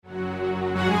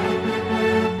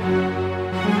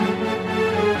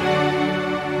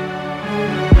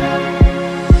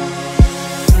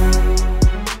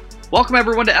Welcome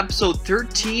everyone to episode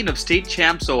 13 of State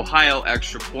Champs Ohio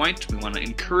Extra Point. We want to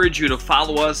encourage you to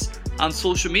follow us on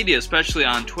social media, especially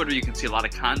on Twitter. You can see a lot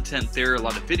of content there, a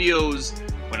lot of videos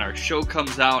when our show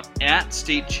comes out at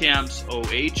State Champs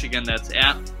OH. Again, that's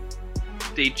at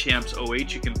State Champs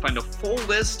OH. You can find a full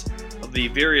list of the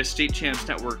various State Champs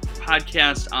Network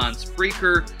podcasts on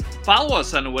Spreaker. Follow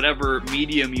us on whatever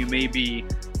medium you may be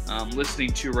listening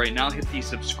to right now. Hit the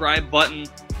subscribe button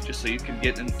just so you can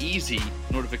get an easy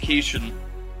notification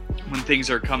when things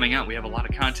are coming out. We have a lot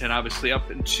of content obviously up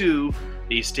into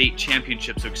the state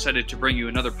championship, so excited to bring you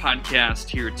another podcast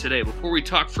here today. Before we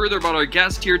talk further about our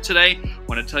guest here today, I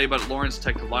want to tell you about Lawrence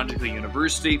Technological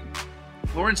University.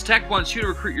 Lawrence Tech wants you to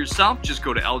recruit yourself. Just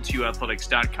go to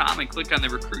l2athletics.com and click on the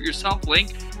Recruit Yourself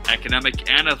link. Academic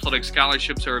and athletic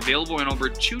scholarships are available in over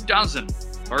 24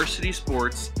 varsity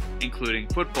sports, including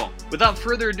football. Without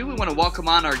further ado, we want to welcome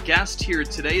on our guest here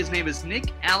today. His name is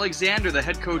Nick Alexander, the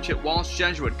head coach at Walsh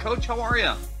Jesuit. Coach, how are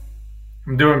you?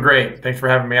 I'm doing great. Thanks for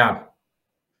having me on.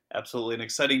 Absolutely. An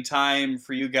exciting time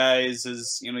for you guys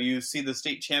as you see the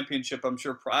state championship, I'm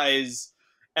sure, prize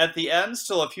at the end.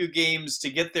 Still a few games to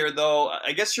get there, though.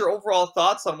 I guess your overall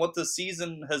thoughts on what the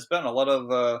season has been. A lot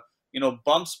of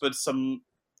bumps, but some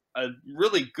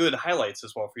really good highlights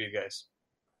as well for you guys.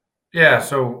 Yeah,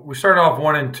 so we started off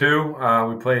 1-2.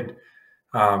 We played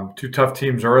two tough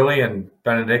teams early, and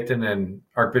Benedictine and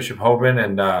Archbishop Hoban,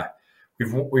 and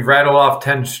we've rattled off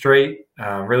 10 straight.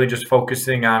 Really just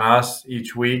focusing on us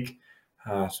each week.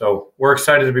 So we're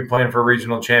excited to be playing for a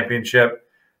regional championship.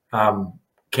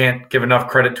 Can't give enough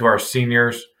credit to our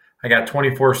seniors. I got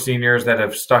 24 seniors that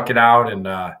have stuck it out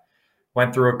and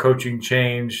went through a coaching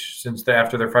change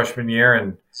after their freshman year,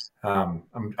 and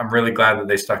I'm really glad that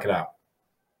they stuck it out.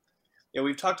 Yeah,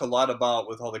 we've talked a lot about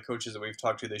with all the coaches that we've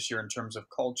talked to this year in terms of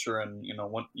culture and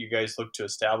what you guys look to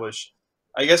establish.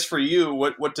 I guess for you,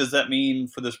 what does that mean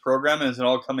for this program? Is it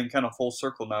all coming kind of full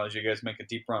circle now as you guys make a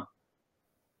deep run?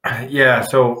 Yeah,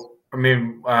 so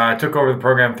I took over the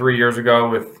program 3 years ago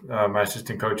with my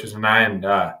assistant coaches and I,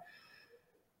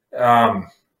 and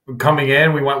coming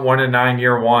in, we went 1-9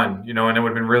 year one, and it would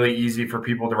have been really easy for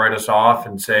people to write us off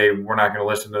and say we're not going to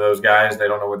listen to those guys. They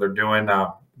don't know what they're doing.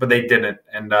 But they didn't,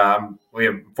 and we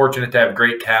are fortunate to have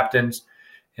great captains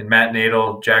in Matt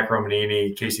Nadel, Jack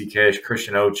Romanini, Casey Kish,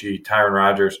 Christian Ochi, Tyron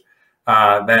Rogers,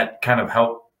 that kind of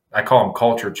help. I call them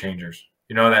culture changers,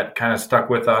 that kind of stuck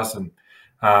with us, and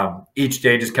each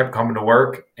day just kept coming to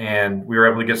work, and we were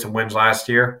able to get some wins last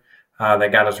year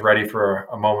that got us ready for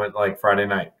a moment like Friday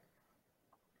night.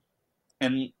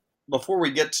 And before we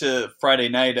get to Friday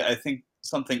night, I think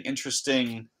something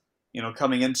interesting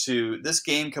coming into this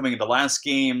game, coming into last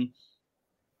game,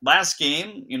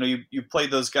 you played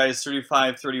those guys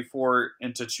 35-34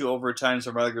 into 2 overtimes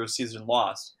of regular season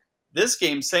lost. This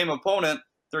game, same opponent,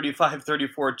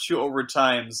 35-34, 2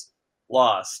 overtimes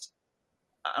lost.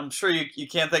 I'm sure you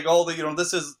can't think,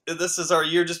 this is our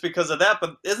year just because of that,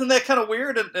 but isn't that kind of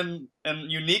weird and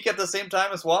unique at the same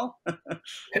time as well?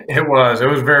 It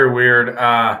was very weird.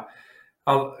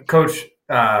 Coach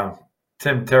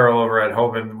Tim Terrell over at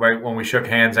Hoban, right when we shook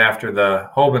hands after the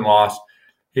Hoban loss,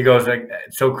 he goes,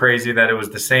 it's so crazy that it was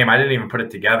the same. I didn't even put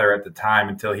it together at the time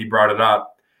until he brought it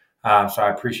up. So I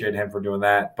appreciate him for doing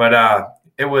that. But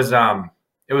it was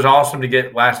awesome to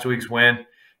get last week's win,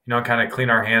 kind of clean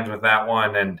our hands with that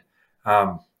one. And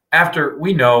after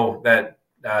we know that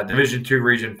Division II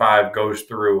Region 5 goes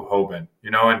through Hoban,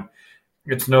 and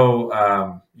it's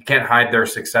you can't hide their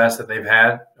success that they've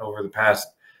had over the past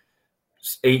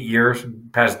 8 years,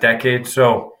 past decade.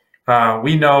 So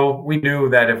we knew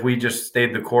that if we just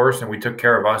stayed the course and we took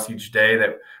care of us each day,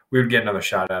 that we would get another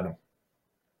shot at them.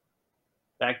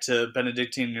 Back to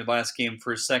Benedictine in your last game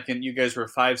for a second. You guys were a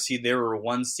 5 seed. They were a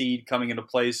 1 seed coming into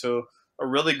play. So a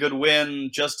really good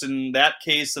win just in that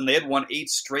case. And they had won 8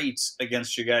 straight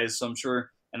against you guys. So I'm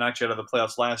sure, and knocked you out of the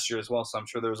playoffs last year as well. So I'm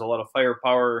sure there was a lot of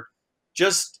firepower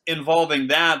just involving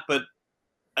that. But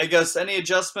I guess any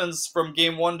adjustments from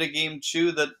game 1 to game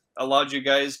 2 that allowed you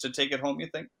guys to take it home, you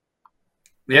think?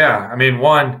 Yeah.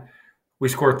 One, we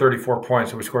scored 34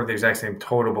 points, so we scored the exact same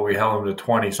total, but we held them to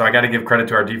 20. So I got to give credit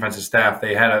to our defensive staff.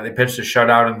 They pitched a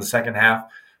shutout in the second half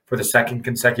for the second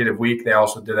consecutive week. They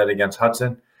also did that against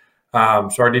Hudson.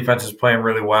 So our defense is playing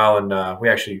really well, and we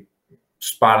actually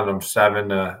spotted them 7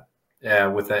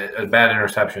 with a bad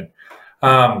interception.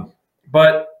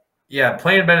 But yeah,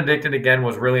 playing Benedictine again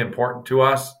was really important to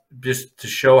us, just to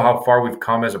show how far we've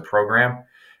come as a program.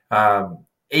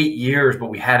 8 years, but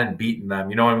we hadn't beaten them,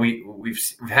 and we've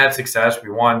had success. We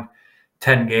won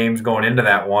 10 games going into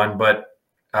that one, but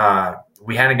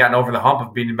we hadn't gotten over the hump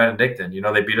of beating Benedictine.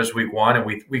 They beat us week 1, and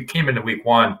we came into week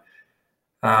 1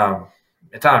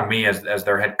 it's on me as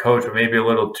their head coach, but maybe a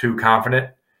little too confident,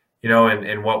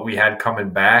 in what we had coming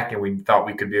back, and we thought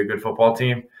we could be a good football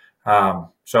team.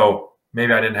 So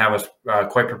maybe I didn't have us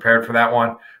quite prepared for that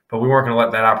one, but we weren't going to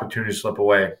let that opportunity slip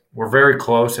away. We're very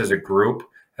close as a group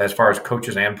as far as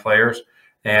coaches and players.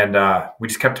 And we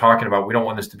just kept talking about we don't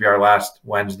want this to be our last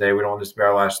Wednesday. We don't want this to be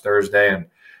our last Thursday.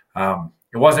 And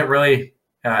it wasn't really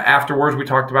afterwards we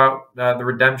talked about the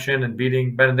redemption and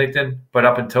beating Benedictine. But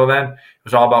up until then, it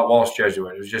was all about Walsh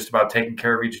Jesuit. It was just about taking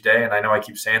care of each day. And I know I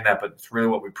keep saying that, but it's really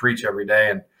what we preach every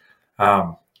day.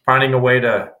 And finding a way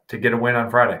to get a win on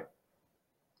Friday.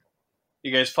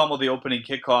 You guys fumbled the opening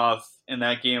kickoff in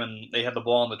that game, and they had the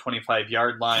ball on the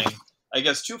 25-yard line. I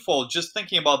guess twofold, just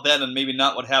thinking about that and maybe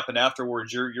not what happened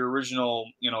afterwards, your original,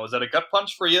 is that a gut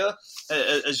punch for you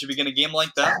as you begin a game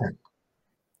like that?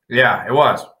 Yeah, it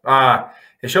was.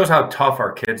 It shows how tough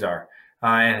our kids are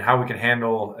and how we can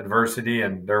handle adversity,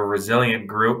 and they're a resilient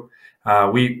group.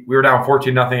 We were down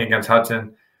 14-0 against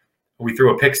Hudson. We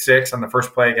threw a pick six on the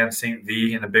first play against St.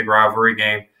 V in a big rivalry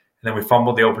game, and then we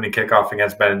fumbled the opening kickoff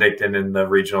against Benedictine in the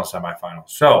regional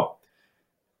semifinals. So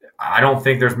I don't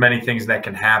think there's many things that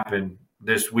can happen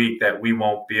this week that we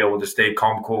won't be able to stay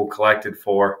calm, cool, collected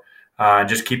for, and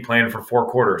just keep playing for 4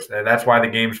 quarters. And that's why the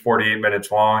game's 48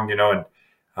 minutes long, and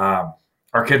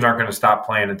our kids aren't going to stop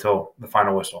playing until the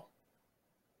final whistle.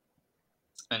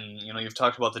 And, you've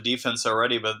talked about the defense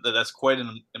already, but that's quite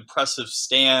an impressive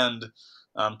stand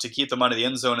to keep them out of the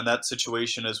end zone in that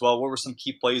situation as well. What were some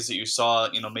key plays that you saw,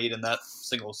 made in that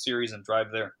single series and drive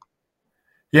there?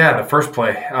 Yeah, the first play,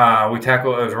 it was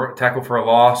a tackle for a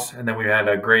loss, and then we had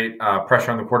a great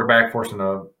pressure on the quarterback, forcing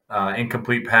an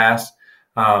incomplete pass.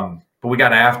 But we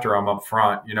got after them up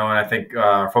front, and I think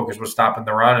our focus was stopping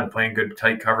the run and playing good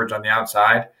tight coverage on the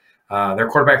outside. Their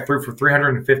quarterback threw for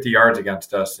 350 yards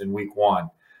against us in week 1.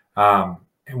 And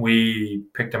we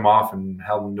picked him off and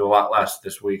held him to a lot less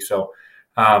this week. So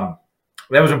that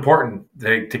was important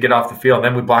to get off the field.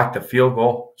 Then we blocked the field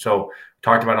goal. So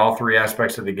talked about all 3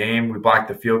 aspects of the game. We blocked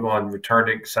the field goal and returned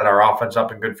it, set our offense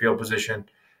up in good field position.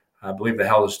 I believe they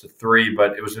held us to 3,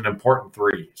 but it was an important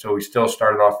 3. So we still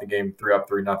started off the game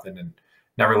 3-0 and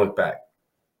never looked back.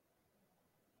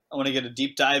 I want to get a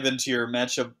deep dive into your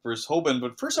matchup versus Hoban,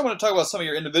 but first I want to talk about some of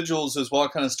your individuals as well,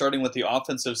 kind of starting with the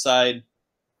offensive side.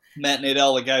 Matt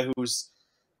Nadel, a guy who's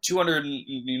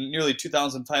nearly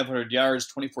 2,500 yards,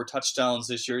 24 touchdowns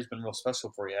this year. He's been real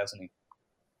special for you, hasn't he?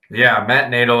 Yeah,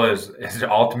 Matt Nadel is an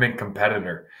ultimate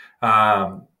competitor.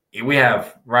 We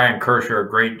have Ryan Kershaw, a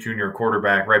great junior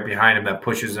quarterback, right behind him that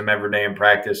pushes him every day in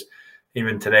practice,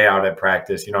 even today out at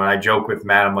practice. And I joke with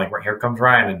Matt, I'm like, here comes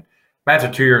Ryan. And Matt's a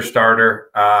 2-year starter,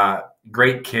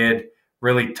 great kid,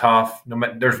 really tough.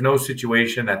 There's no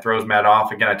situation that throws Matt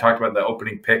off. Again, I talked about the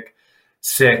opening pick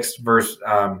 6 versus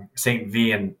St.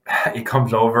 V, and he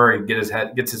comes over, he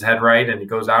gets his head right, and he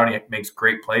goes out and he makes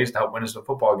great plays to help win us a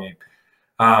football game.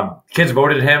 Kids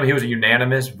voted him. He was a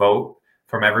unanimous vote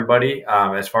from everybody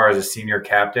as far as a senior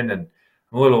captain, and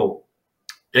I'm a little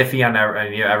iffy on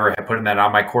ever putting that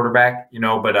on my quarterback,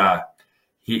 but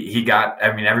he got,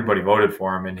 everybody voted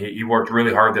for him, and he worked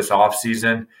really hard this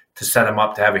offseason to set him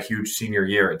up to have a huge senior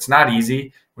year. It's not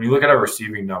easy. When you look at our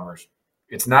receiving numbers,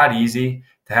 it's not easy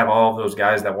to have all of those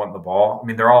guys that want the ball.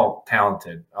 They're all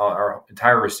talented. Our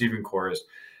entire receiving core is,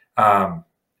 and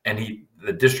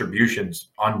the distribution's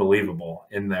unbelievable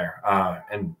in there.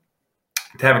 And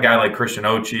to have a guy like Christian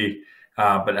Ochi,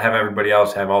 but have everybody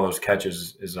else have all those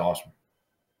catches is awesome.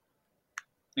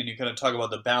 And you kind of talk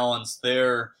about the balance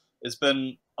there. It's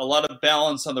been a lot of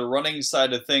balance on the running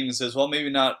side of things as well. Maybe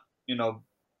not,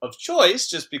 of choice,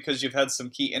 just because you've had some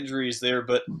key injuries there.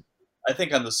 But I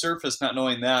think on the surface, not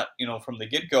knowing that, from the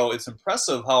get-go, it's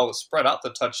impressive how spread out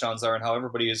the touchdowns are and how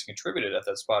everybody has contributed at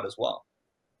that spot as well.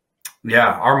 Yeah,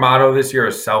 our motto this year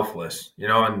is selfless,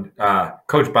 and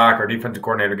Coach Bach, our defensive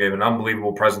coordinator, gave an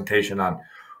unbelievable presentation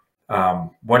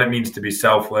on what it means to be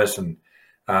selfless, and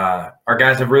our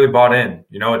guys have really bought in.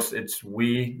 It's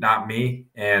we, not me,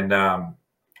 and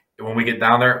when we get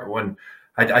down there, when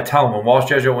I tell them when Walsh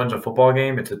Jesuit wins a football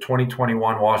game, it's a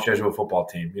 2021 Walsh Jesuit football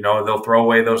team. They'll throw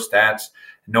away those stats.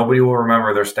 Nobody will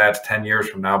remember their stats 10 years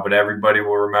from now, but everybody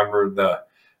will remember the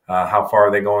how far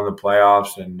they go in the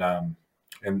playoffs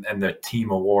and the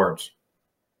team awards.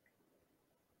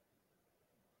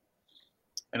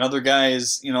 And other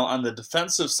guys, on the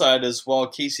defensive side as well,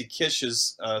 Casey Kish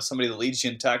is somebody that leads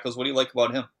you in tackles. What do you like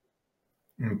about him?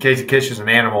 Casey Kish is an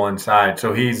animal inside.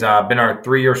 So he's been our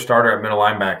 3-year starter at middle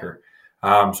linebacker.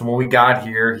 So when we got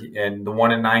here and the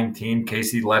 1-9 team,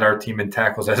 Casey led our team in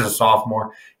tackles as a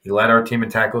sophomore. He led our team in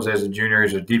tackles as a junior.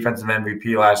 He was a defensive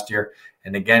MVP last year.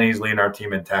 And again, he's leading our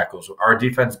team in tackles. Our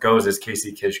defense goes as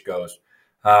Casey Kish goes.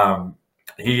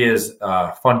 He is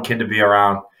a fun kid to be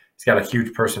around. He's got a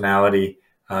huge personality.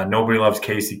 Nobody loves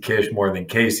Casey Kish more than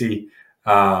Casey.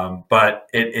 But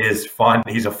it is fun.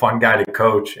 He's a fun guy to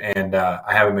coach, and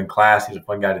I have him in class. He's a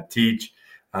fun guy to teach.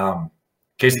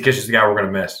 Casey Kish is the guy we're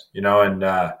going to miss, and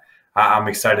I'm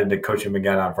excited to coach him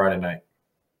again on Friday night.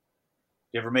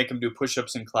 You ever make him do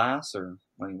push-ups in class or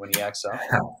when he acts up?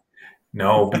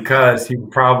 No, because he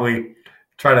would probably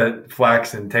try to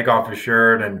flex and take off his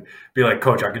shirt and be like,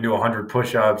 Coach, I can do 100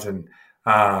 push-ups. And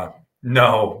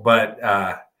no, but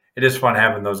it is fun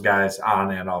having those guys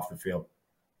on and off the field.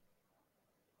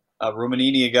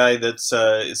 Romanini, a guy that's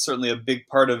is certainly a big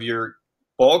part of your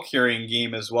ball carrying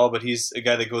game as well, but he's a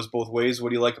guy that goes both ways. What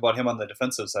do you like about him on the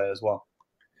defensive side as well?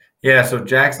 Yeah, so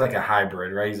Jack's like a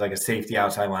hybrid, right? He's like a safety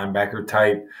outside linebacker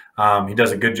type. He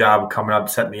does a good job of coming up,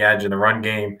 setting the edge in the run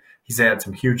game. He's had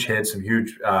some huge hits, some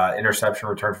huge interception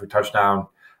returns for touchdown,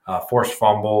 forced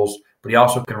fumbles, but he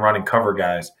also can run and cover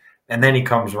guys. And then he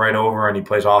comes right over and he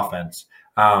plays offense.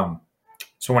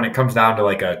 So when it comes down to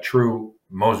like a true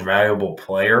most valuable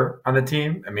player on the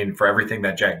team, I mean, for everything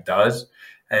that Jack does,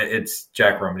 it's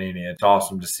Jack Romanini. It's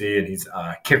awesome to see. And he's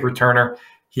a kick returner.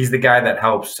 He's the guy that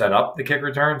helps set up the kick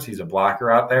returns. He's a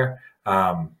blocker out there.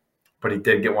 But he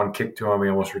did get one kick to him. He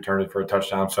almost returned it for a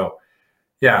touchdown. So,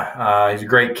 yeah, he's a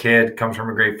great kid, comes from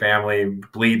a great family,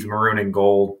 bleeds maroon and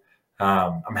gold.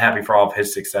 I'm happy for all of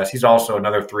his success. He's also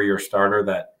another 3-year starter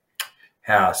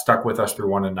that stuck with us through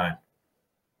 1 and 9.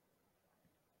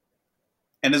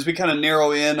 And as we kind of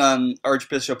narrow in on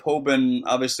Archbishop Hoban,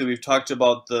 obviously we've talked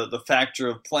about the factor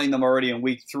of playing them already in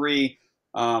week 3.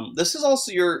 This is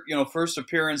also your first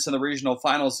appearance in the regional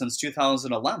finals since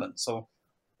 2011. So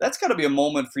that's got to be a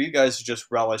moment for you guys to just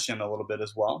relish in a little bit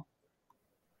as well.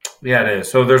 Yeah, it is.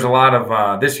 So there's a lot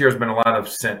of this year's been a lot of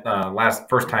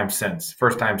first time since.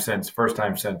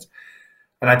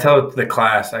 And I tell the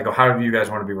class, I go, how do you guys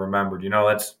want to be remembered?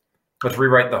 Let's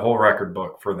rewrite the whole record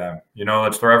book for them.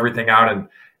 Let's throw everything out and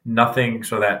nothing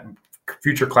so that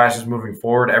future classes moving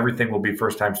forward, everything will be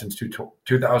first time since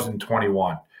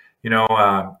 2021.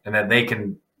 And that they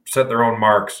can set their own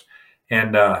marks.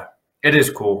 And it is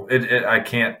cool. I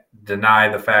can't deny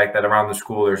the fact that around the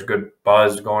school there's good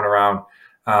buzz going around.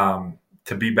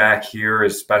 To be back here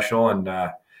is special. And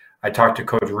I talk to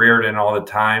Coach Reardon all the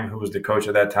time, who was the coach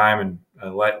at that time and a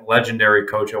legendary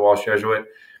coach at Walsh Jesuit.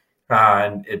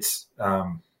 And it's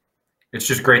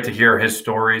just great to hear his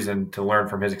stories and to learn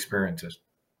from his experiences.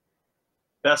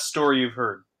 Best story you've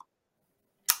heard?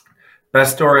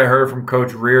 Best story I heard from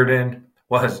Coach Reardon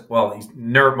was, he's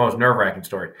most nerve-wracking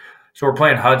story. So we're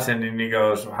playing Hudson, and he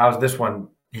goes, how's this one?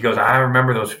 He goes, I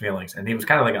remember those feelings. And he was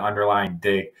kind of like an underlying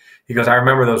dig. He goes, I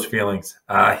remember those feelings.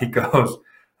 He goes,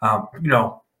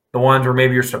 the ones where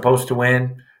maybe you're supposed to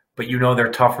win, but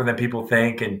they're tougher than people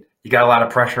think, and you got a lot of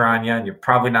pressure on you, and you're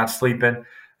probably not sleeping.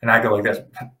 And I go like this,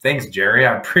 thanks, Jerry.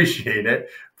 I appreciate it.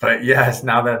 But yes,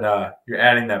 now that you're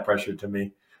adding that pressure to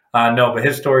me. No, but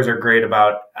his stories are great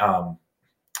about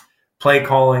play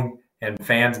calling and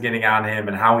fans getting on him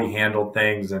and how he handled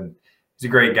things. And he's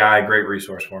a great guy, great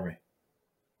resource for me.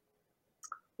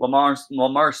 Lamar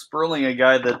Sperling, a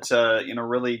guy that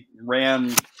really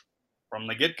ran from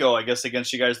the get-go, I guess,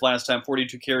 against you guys last time.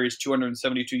 42 carries,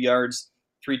 272 yards,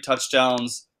 3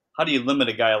 touchdowns. How do you limit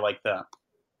a guy like that?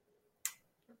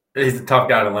 He's a tough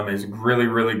guy to limit. He's a really,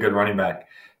 really good running back.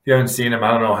 If you haven't seen him,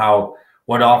 I don't know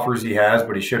what offers he has,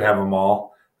 but he should have them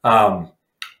all.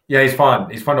 Yeah, he's fun.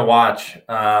 He's fun to watch.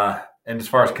 And as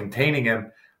far as containing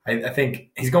him, I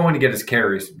think he's going to get his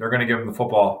carries. They're going to give him the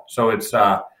football. So it's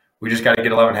we just got to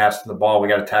get 11 hats to the ball. We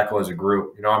got to tackle as a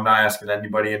group. I'm not asking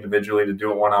anybody individually to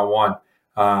do it one-on-one,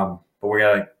 but we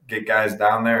got to get guys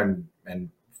down there and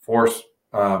force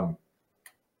and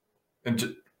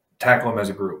to tackle them as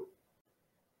a group.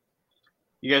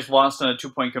 You guys lost on a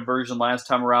 2-point conversion last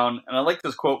time around, and I like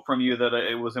this quote from you that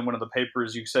it was in one of the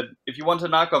papers. You said, if you want to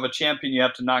knock off a champion, you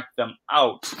have to knock them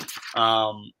out.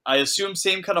 I assume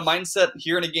same kind of mindset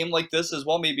here in a game like this as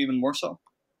well, maybe even more so?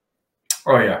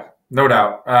 Oh, yeah, no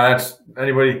doubt.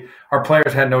 Our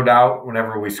players had no doubt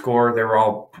whenever we scored. They were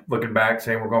all looking back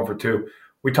saying we're going for 2.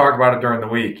 We talked about it during the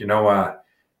week.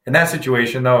 In that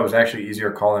situation, though, it was actually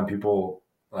easier calling people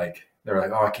they're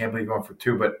like, oh, I can't believe you're going for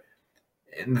 2. But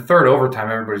in the third overtime,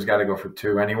 everybody's got to go for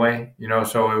 2 anyway,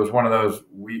 so it was one of those.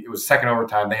 It was second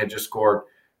overtime. They had just scored.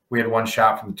 We had one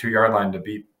shot from the 2-yard line to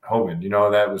beat Hoban.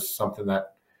 That was something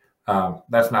that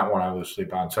that's not one I lose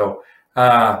sleep on. So,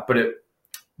 but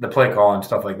the play call and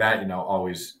stuff like that,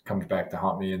 always comes back to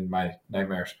haunt me in my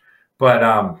nightmares.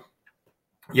 But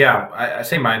Yeah, I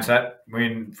say mindset. I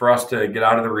mean, for us to get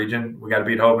out of the region, we got to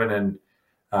beat Hoban, and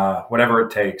whatever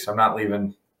it takes. I'm not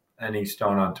leaving any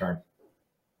stone unturned.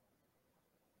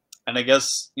 And I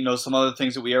guess, some other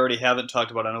things that we already haven't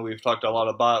talked about. I know we've talked a lot,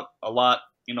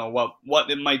 what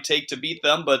it might take to beat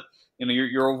them, but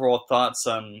your overall thoughts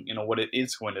on what it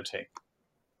is going to take.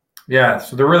 Yeah,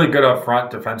 so they're really good up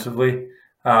front defensively.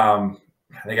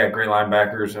 They got great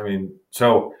linebackers. I mean,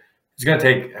 so it's going to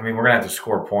take. I mean, we're going to have to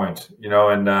score points, and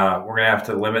we're going to have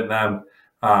to limit them.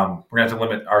 We're going to have to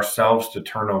limit ourselves to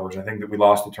turnovers. I think that we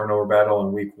lost the turnover battle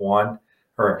in week 3,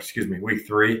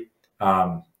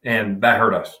 and that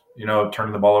hurt us.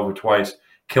 Turning the ball over twice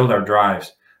killed our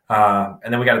drives,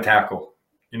 and then we got to tackle.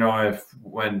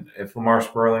 If Lamar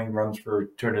Sperling runs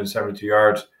for 272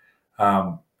 yards,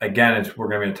 again, we're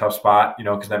going to be in a tough spot.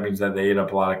 Because that means that they ate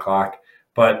up a lot of clock.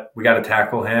 But we got to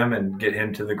tackle him and get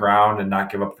him to the ground and not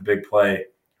give up the big play.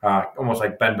 Almost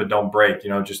like bend but don't break.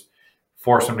 Just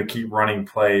force him to keep running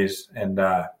plays and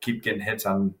keep getting hits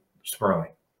on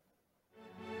Sperling.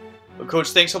 Well,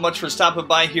 Coach, thanks so much for stopping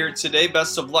by here today.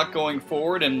 Best of luck going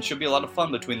forward, and it should be a lot of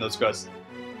fun between those guys.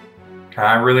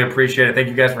 I really appreciate it. Thank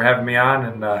you guys for having me on,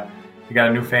 and you got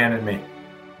a new fan in me.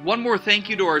 One more thank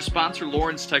you to our sponsor,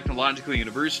 Lawrence Technological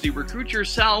University. Recruit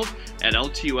yourself at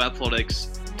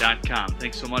LTUathletics.com.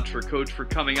 Thanks so much for Coach for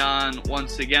coming on.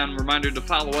 Once again, reminder to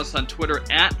follow us on Twitter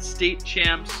at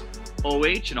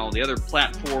StateChampsOH and all the other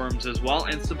platforms as well,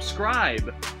 and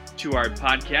subscribe to our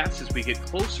podcast as we get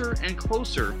closer and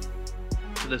closer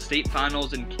to the state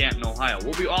finals in Canton, Ohio.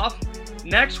 We'll be off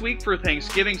next week for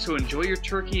Thanksgiving, so enjoy your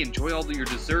turkey, enjoy all of your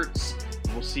desserts,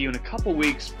 and we'll see you in a couple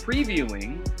weeks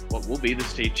previewing what will be the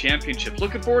state championships.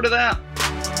 Looking forward to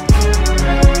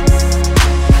that.